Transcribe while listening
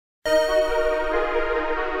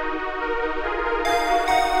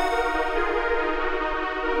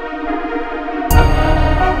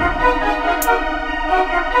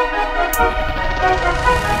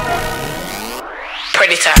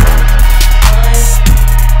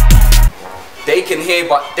can hear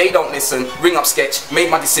but they don't listen. Ring up Sketch,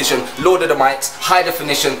 made my decision. Lord of the mics, high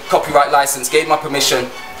definition, copyright license, gave my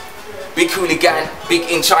permission. Big hooligan, big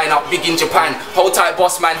in China, big in Japan. Hold tight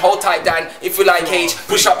boss man, hold tight Dan. If you like H,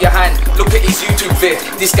 push up your hand. Look at his YouTube vid,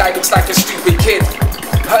 this guy looks like a stupid kid.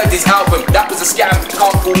 Heard his album, that was a scam.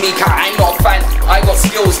 Can't fool me, cat, I'm not a fan. I got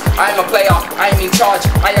skills, I'm a player, I'm in charge,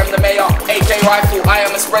 I am the mayor. AK rifle, I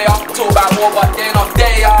am a sprayer. Talk about war but they're not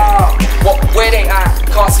there. What, where they at?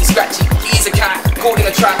 Can't see Scratchy, he's a cat. Caught in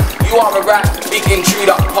a trap, you are a rat. Big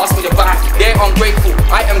intruder, pass me the back. They're ungrateful,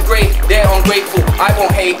 I am great. They're ungrateful, I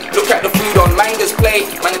won't hate. Look at the food on Manga's plate.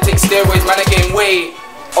 Man, I take steroids, man, I gain weight.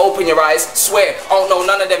 Open your eyes, swear, I don't know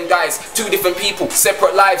none of them guys. Two different people,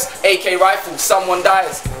 separate lives. AK rifle, someone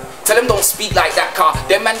dies. Tell them don't speak like that, car.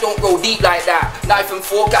 Them man don't go deep like that. Knife and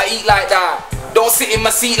fork, I eat like that. Don't sit in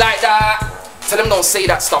my seat like that. Tell him don't say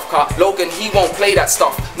that stuff, car. Logan, he won't play that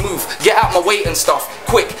stuff. Move, get out my way and stuff.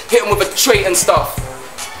 Quick, hit him with a trait and stuff.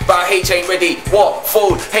 But H ain't ready, what?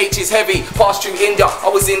 Fold, H is heavy. Passed through India, I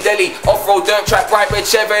was in Delhi. Off-road dirt track, bright red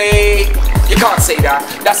Chevy. You can't say that,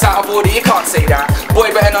 that's out of order, you can't say that.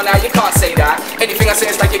 Boy better not now, you can't say that. Anything I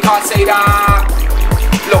say is like you can't say that.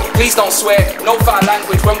 Look, please don't swear, no foul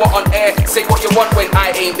language when we're on air. Say what you want when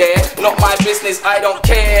I ain't there. Not my business, I don't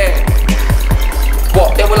care.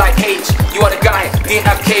 What, they were like H, you are the guy. Didn't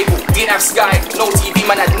have cable, didn't have Sky. No TV,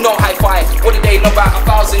 man had no hi-fi. What did they know about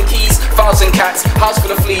 1,000 keys, 1,000 cats, house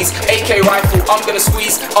full of fleas. AK rifle, I'm gonna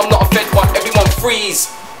squeeze. I'm not a fed one, everyone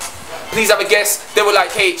freeze. Please have a guess, they were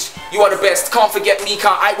like H, you are the best. Can't forget me,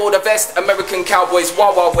 car, I wore the vest. American cowboys,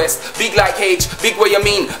 Wild Wild West. Big like H, big where you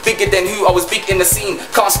mean. Bigger than who, I was big in the scene.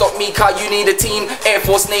 Can't stop me, car, you need a team. Air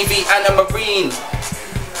Force, Navy and a Marine.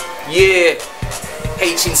 Yeah,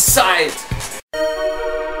 H inside.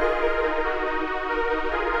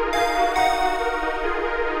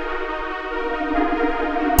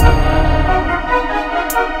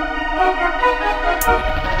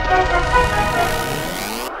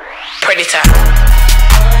 Predator.